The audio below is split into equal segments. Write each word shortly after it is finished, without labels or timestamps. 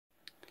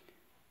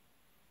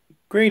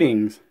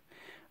Greetings.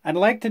 I'd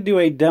like to do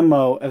a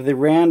demo of the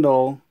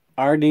Randall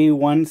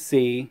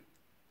rd1c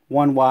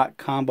 1-watt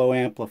combo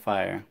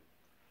amplifier.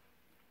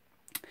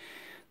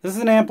 This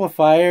is an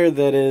amplifier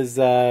that is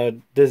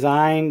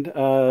designed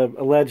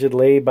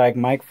allegedly by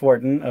Mike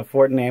Fortin of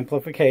Fortin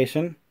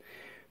Amplification,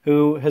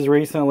 who has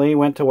recently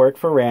went to work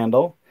for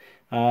Randall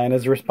and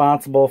is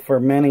responsible for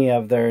many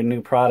of their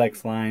new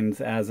products lines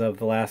as of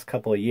the last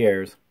couple of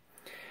years.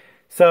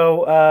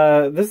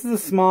 So this is a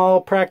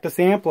small practice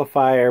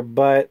amplifier,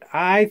 but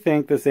I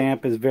think this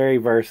amp is very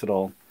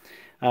versatile.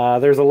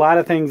 There's a lot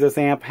of things this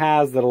amp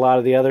has that a lot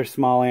of the other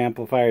small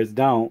amplifiers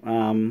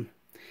don't,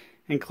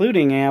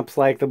 including amps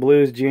like the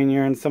Blues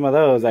Junior and some of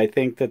those. I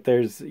think that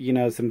there's,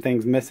 some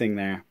things missing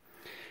there.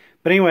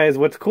 But anyways,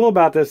 what's cool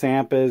about this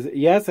amp is,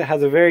 yes, it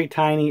has a very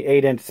tiny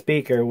 8-inch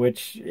speaker,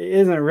 which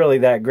isn't really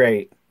that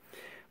great.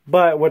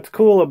 But what's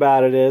cool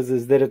about it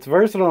is that it's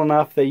versatile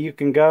enough that you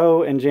can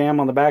go and jam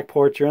on the back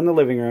porch or in the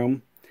living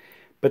room.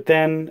 But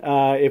then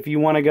if you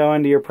want to go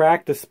into your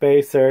practice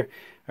space or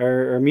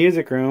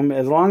music room,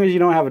 as long as you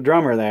don't have a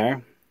drummer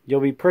there,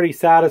 you'll be pretty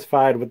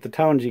satisfied with the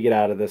tones you get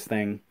out of this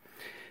thing.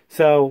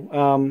 So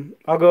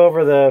I'll go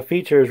over the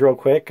features real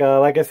quick.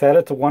 Like I said,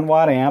 it's a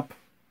 1-watt amp.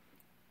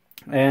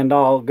 And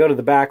I'll go to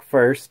the back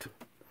first.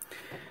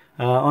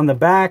 On the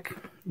back,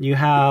 you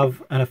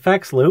have an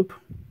effects loop.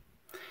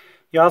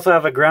 You also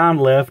have a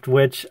ground lift,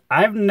 which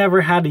I've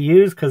never had to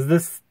use because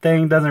this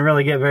thing doesn't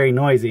really get very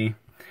noisy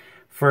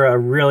for a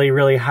really,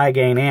 really high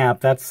gain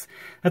amp. That's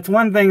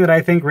one thing that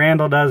I think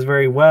Randall does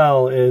very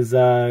well is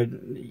they're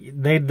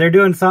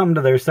doing something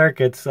to their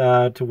circuits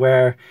to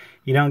where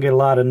you don't get a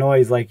lot of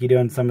noise like you do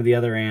in some of the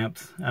other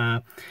amps.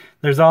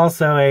 There's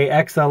also a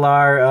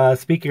XLR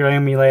speaker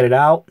emulated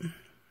out.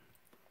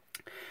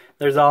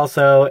 There's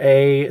also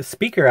a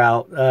speaker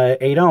out,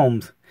 8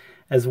 ohms,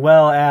 as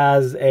well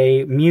as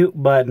a mute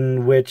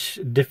button which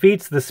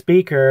defeats the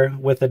speaker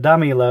with a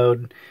dummy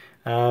load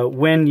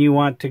when you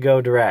want to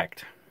go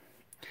direct.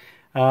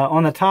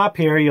 On the top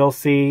here you'll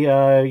see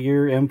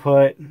your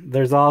input.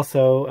 There's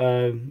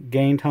also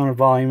gain, tone, and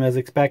volume as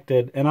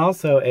expected, and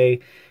also a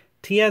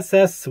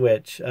TSS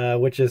switch,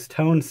 which is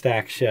tone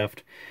stack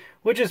shift,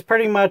 which is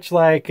pretty much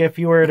like if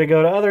you were to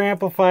go to other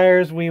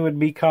amplifiers, we would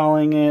be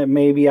calling it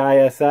maybe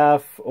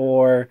ISF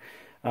or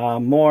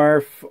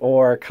morph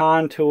or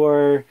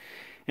contour.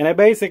 And it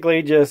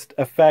basically just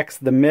affects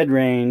the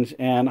mid-range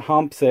and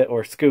humps it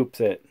or scoops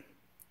it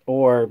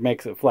or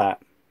makes it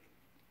flat.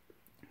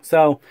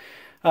 So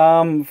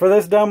for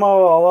this demo,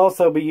 I'll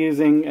also be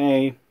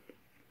using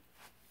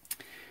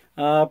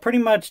pretty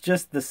much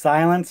just the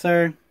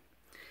silencer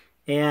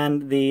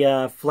and the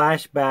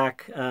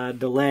flashback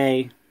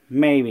delay,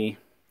 maybe.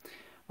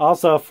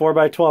 Also a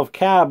 4x12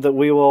 cab that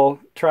we will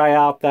try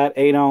out that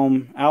 8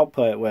 ohm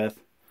output with.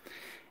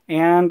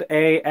 And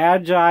a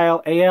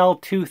Agile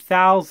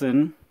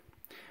AL2000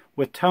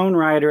 with Tone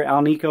Rider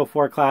Alnico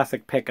 4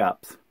 Classic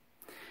pickups.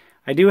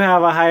 I do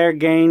have a higher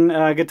gain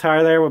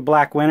guitar there with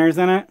black winners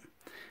in it,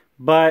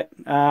 but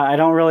I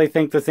don't really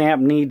think this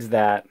amp needs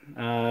that.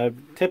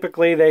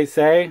 Typically they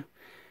say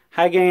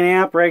high gain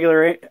amp,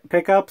 regular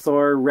pickups,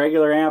 or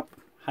regular amp,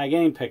 high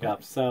gain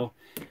pickups. So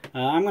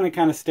I'm going to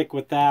kind of stick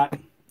with that.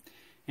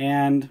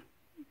 And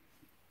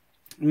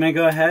I'm going to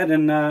go ahead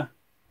and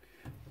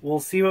we'll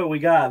see what we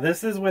got.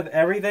 This is with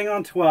everything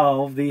on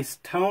 12. The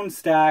tone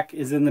stack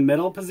is in the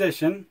middle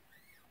position.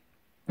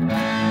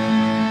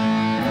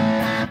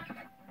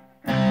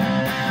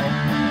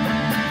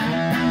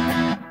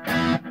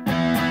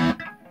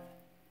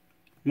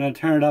 I'm going to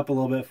turn it up a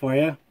little bit for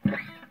you.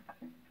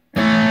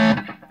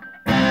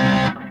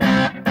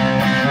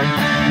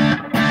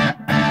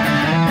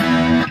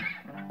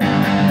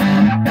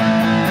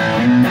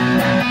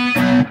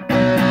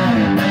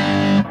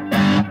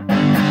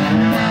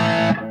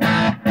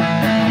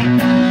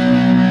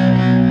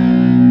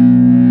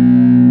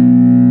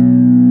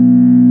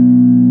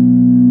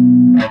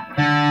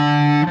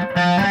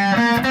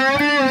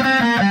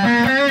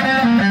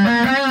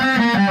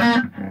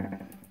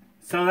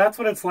 So that's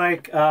what it's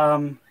like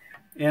in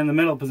the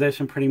middle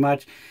position pretty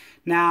much.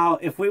 Now,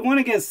 if we want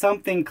to get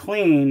something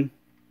clean,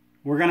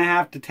 we're going to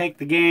have to take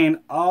the gain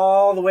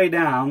all the way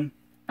down.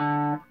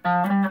 And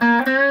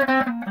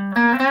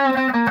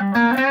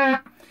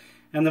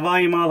the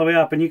volume all the way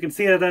up. And you can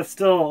see that that's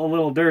still a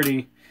little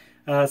dirty.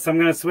 So I'm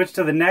going to switch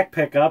to the neck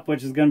pickup,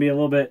 which is going to be a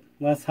little bit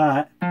less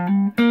hot.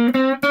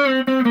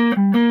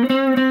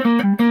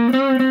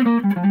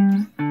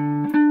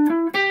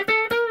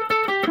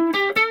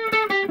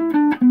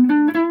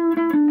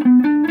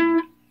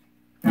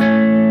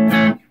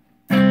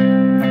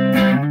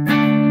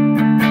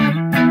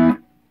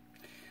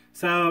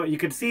 So you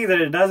can see that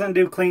it doesn't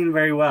do clean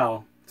very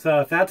well.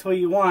 So if that's what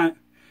you want,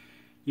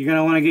 you're going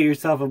to want to get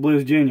yourself a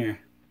Blues Junior.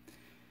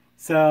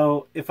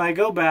 So if I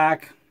go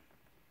back,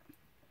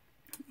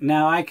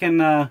 now I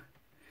can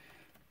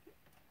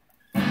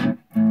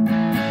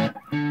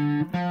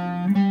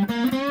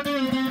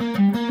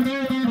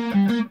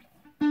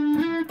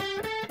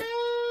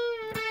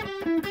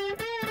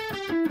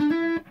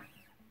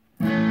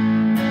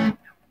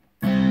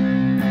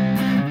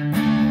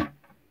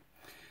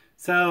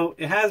So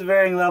it has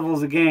varying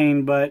levels of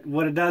gain, but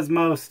what it does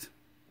most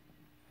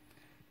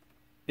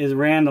is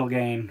Randall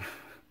gain.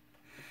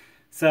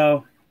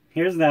 So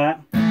here's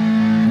that.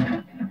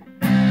 And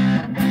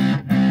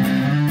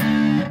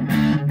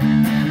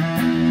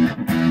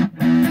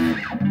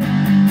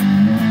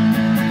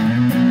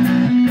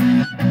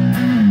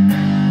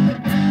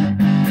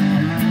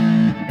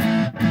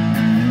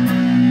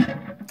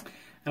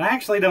I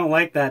actually don't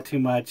like that too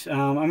much.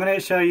 I'm going to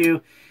show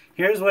you,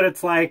 here's what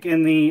it's like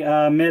in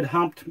the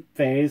mid-humped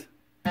phase.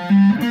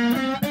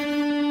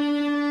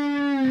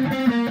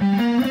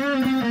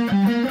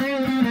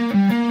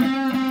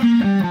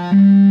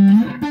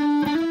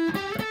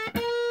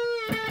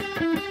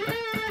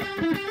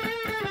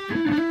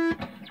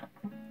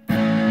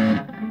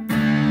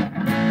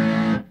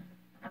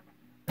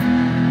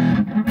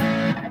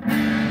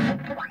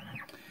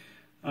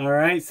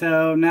 Alright,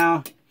 so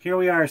now here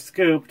we are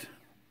scooped.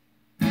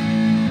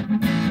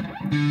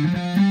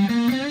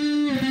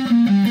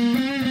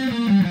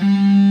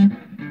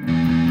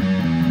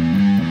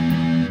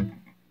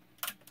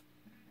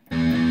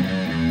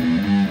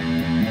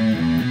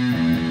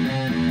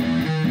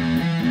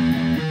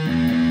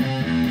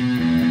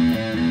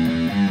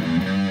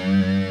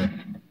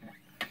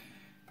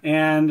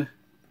 And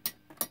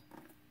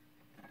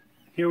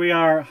here we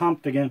are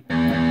humped again.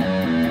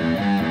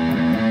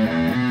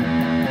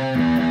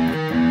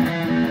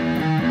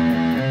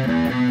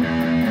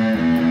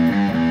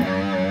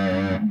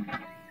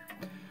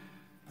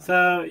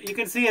 So you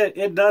can see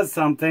it does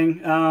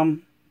something.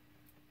 I'm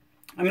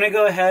going to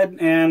go ahead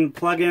and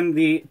plug in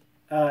the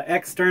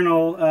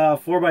external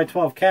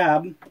 4x12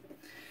 cab,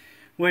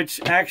 which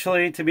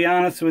actually, to be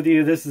honest with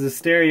you, this is a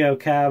stereo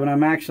cab, and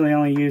I'm actually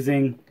only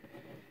using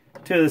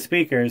 2 of the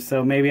speakers,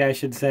 so maybe I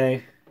should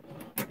say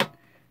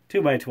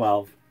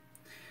 2x12.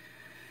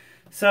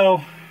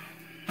 So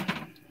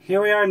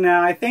here we are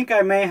now. I think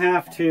I may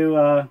have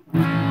to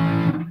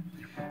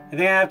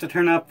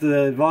turn up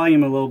the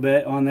volume a little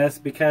bit on this,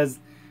 because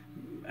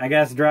I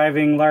guess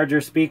driving larger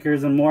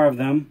speakers and more of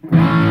them.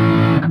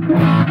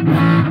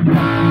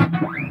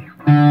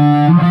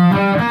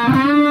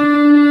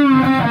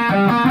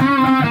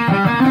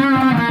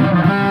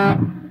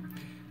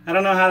 I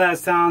don't know how that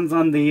sounds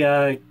on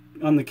the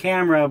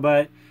camera,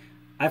 but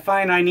I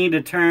find I need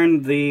to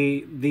turn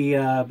the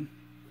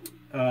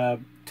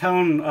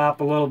tone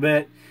up a little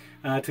bit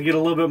to get a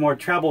little bit more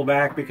treble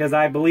back, because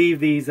I believe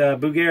these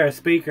Bugera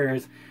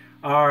speakers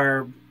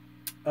are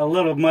a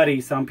little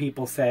muddy, some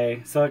people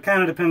say. So it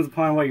kind of depends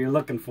upon what you're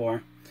looking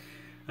for.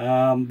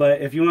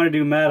 But if you want to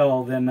do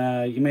metal, then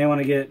you may want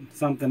to get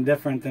something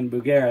different than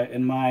Bugera,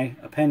 in my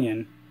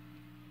opinion.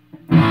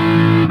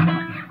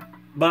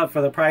 But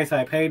for the price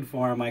I paid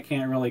for them, I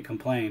can't really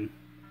complain.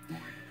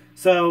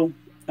 So,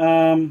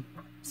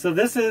 so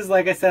this is,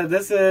 like I said,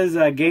 this is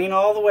gain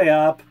all the way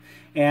up,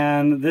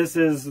 and this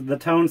is the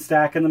tone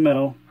stack in the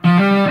middle.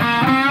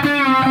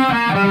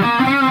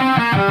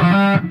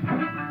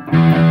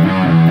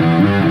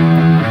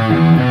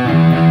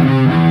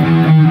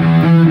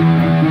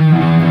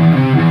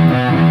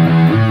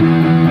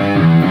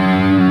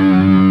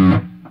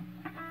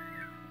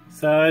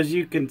 So as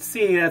you can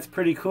see, that's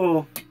pretty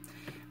cool.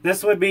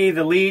 This would be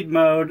the lead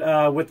mode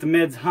with the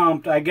mids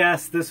humped. I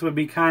guess this would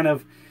be kind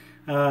of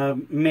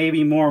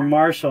maybe more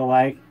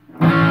Marshall-like.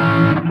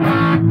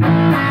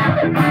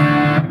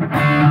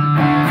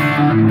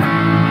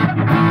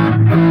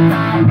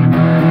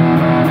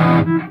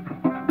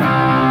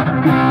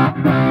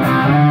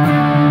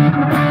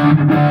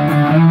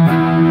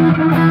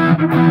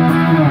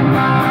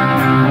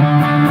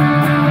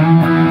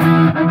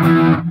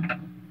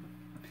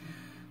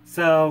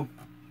 So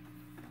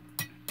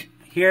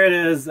here it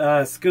is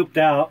scooped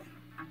out.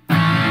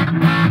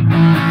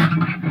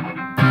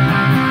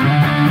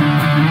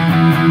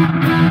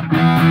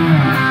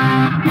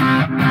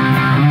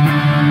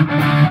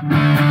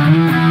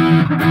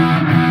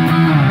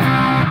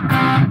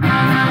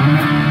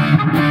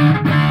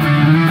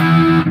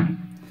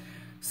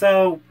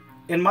 So,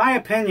 in my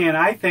opinion,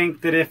 I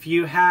think that if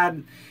you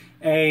had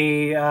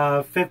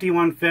a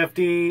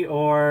 5150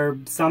 or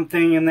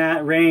something in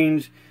that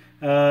range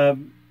at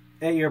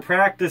your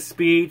practice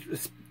speed,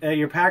 at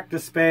your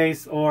practice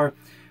space, or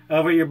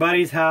over at your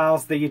buddy's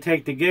house that you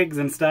take to gigs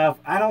and stuff,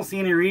 I don't see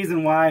any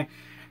reason why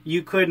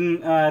you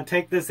couldn't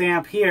take this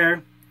amp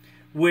here,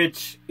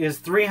 which is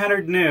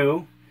 300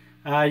 new.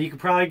 You could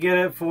probably get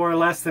it for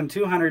less than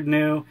 200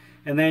 new,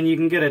 and then you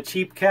can get a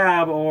cheap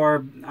cab,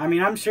 or I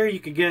mean, I'm sure you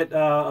could get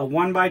a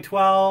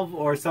 1x12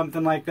 or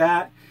something like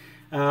that,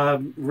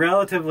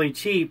 relatively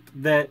cheap,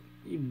 that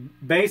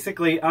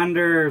basically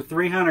under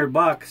 300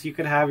 bucks you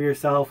could have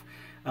yourself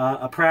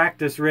a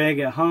practice rig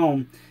at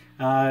home.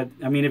 I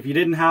mean, if you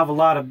didn't have a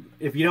lot of,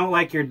 if you don't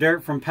like your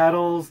dirt from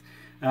pedals,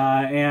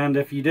 and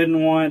if you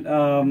didn't want,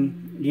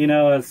 you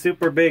know, a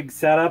super big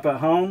setup at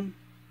home,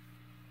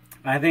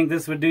 I think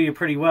this would do you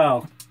pretty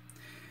well.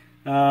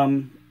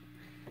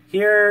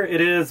 Here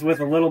it is with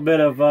a little bit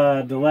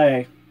of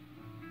delay.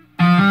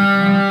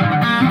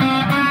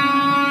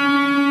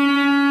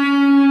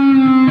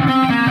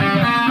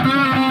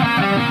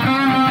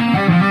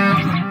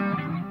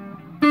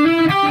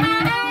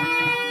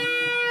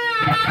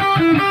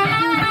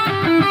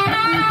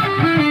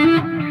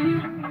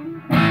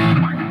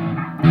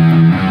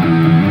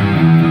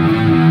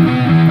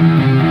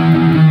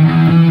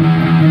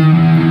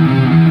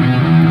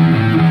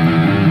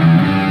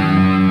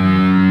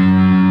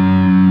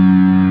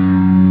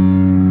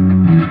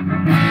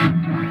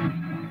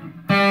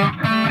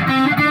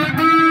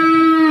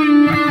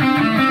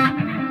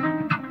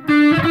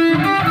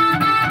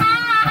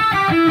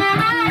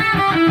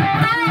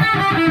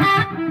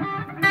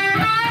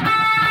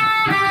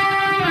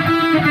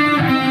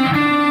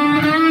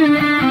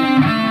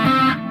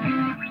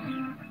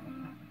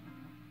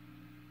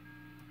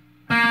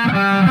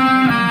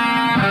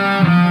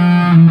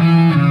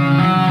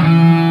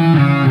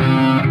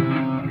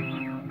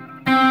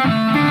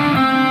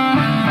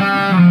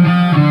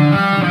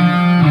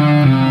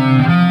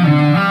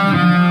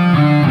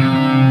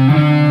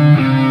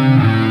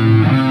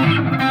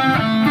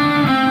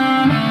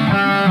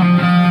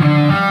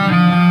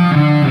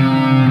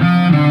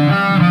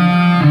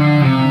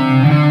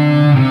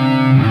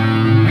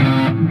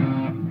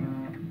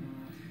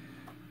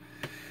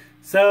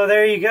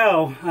 you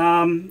go.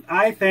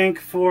 I think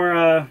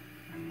for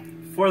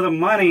the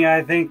money,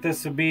 I think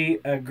this would be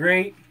a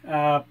great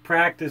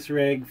practice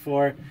rig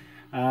for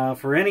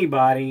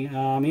anybody,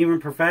 even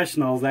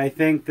professionals. I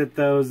think that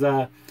those.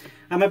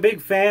 I'm a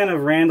big fan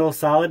of Randall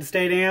solid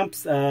state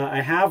amps.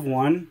 I have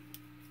one.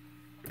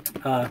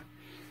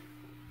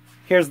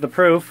 Here's the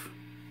proof.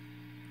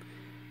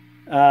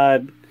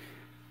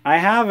 I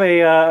have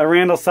a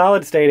Randall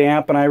solid state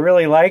amp, and I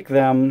really like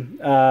them.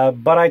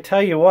 But I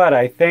tell you what,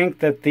 I think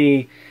that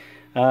the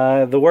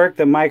work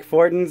that Mike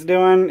Fortin's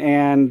doing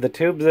and the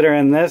tubes that are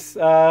in this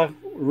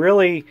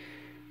really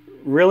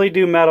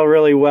do metal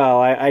really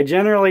well. I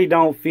generally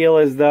don't feel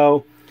as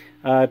though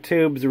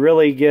tubes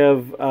really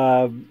give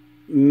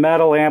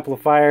metal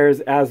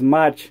amplifiers as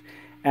much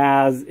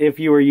as if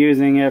you were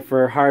using it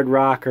for hard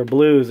rock or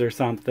blues or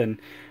something.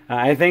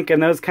 I think in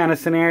those kind of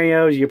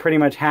scenarios you pretty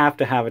much have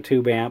to have a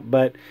tube amp,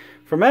 but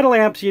for metal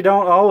amps you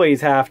don't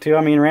always have to.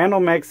 I mean,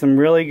 Randall makes some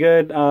really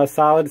good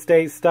solid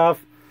state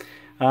stuff,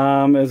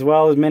 as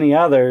well as many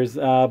others,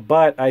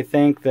 but I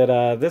think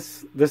that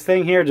this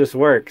thing here just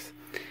works.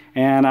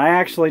 And I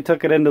actually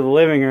took it into the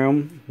living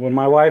room when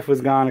my wife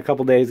was gone a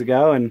couple days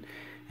ago and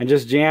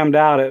just jammed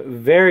out at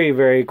very,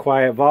 very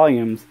quiet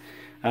volumes.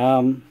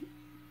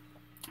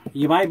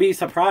 You might be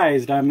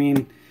surprised. I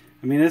mean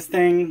this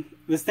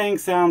thing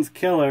sounds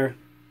killer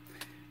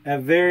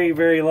at very,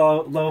 very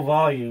low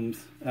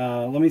volumes.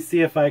 Let me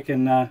see if I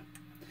can.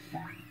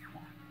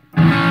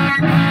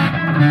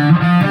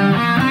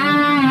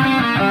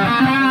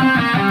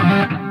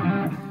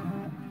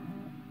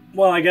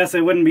 Well, I guess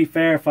it wouldn't be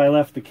fair if I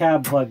left the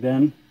cab plugged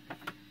in.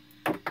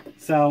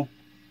 So.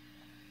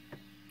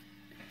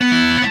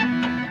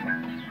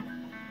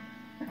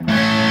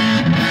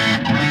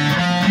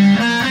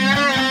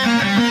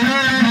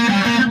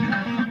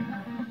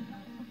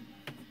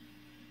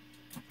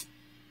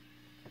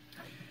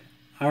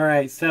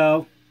 Alright,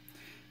 so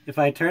if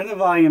I turn the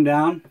volume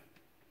down,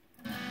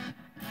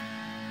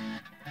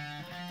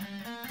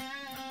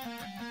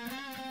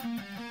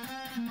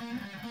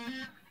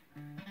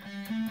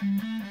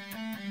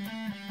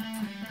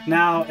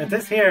 now at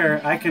this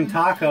here I can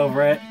talk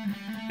over it,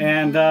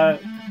 and I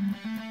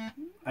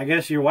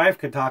guess your wife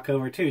could talk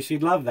over it too.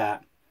 She'd love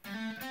that.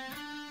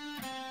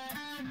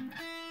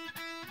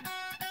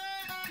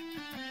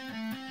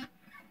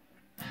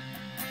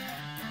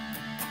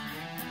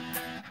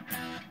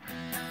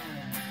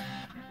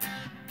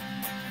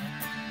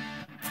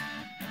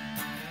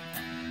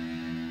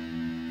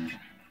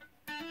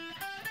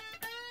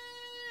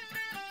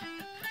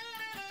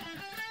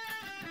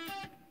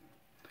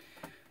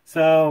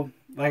 So,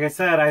 like I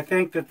said, I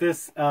think that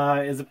this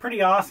is a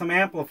pretty awesome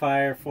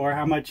amplifier for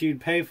how much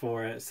you'd pay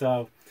for it.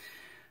 So,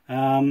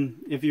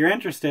 if you're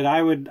interested,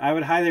 I would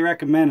highly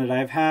recommend it.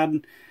 I've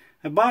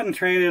bought and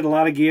traded a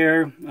lot of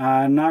gear,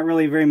 not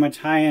really very much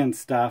high-end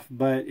stuff,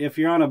 but if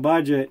you're on a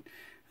budget,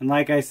 and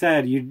like I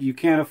said, you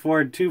can't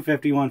afford two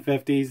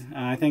 5150s,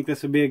 I think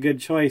this would be a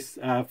good choice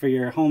for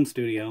your home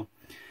studio.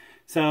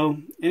 So,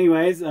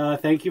 anyways,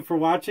 thank you for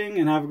watching,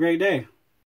 and have a great day.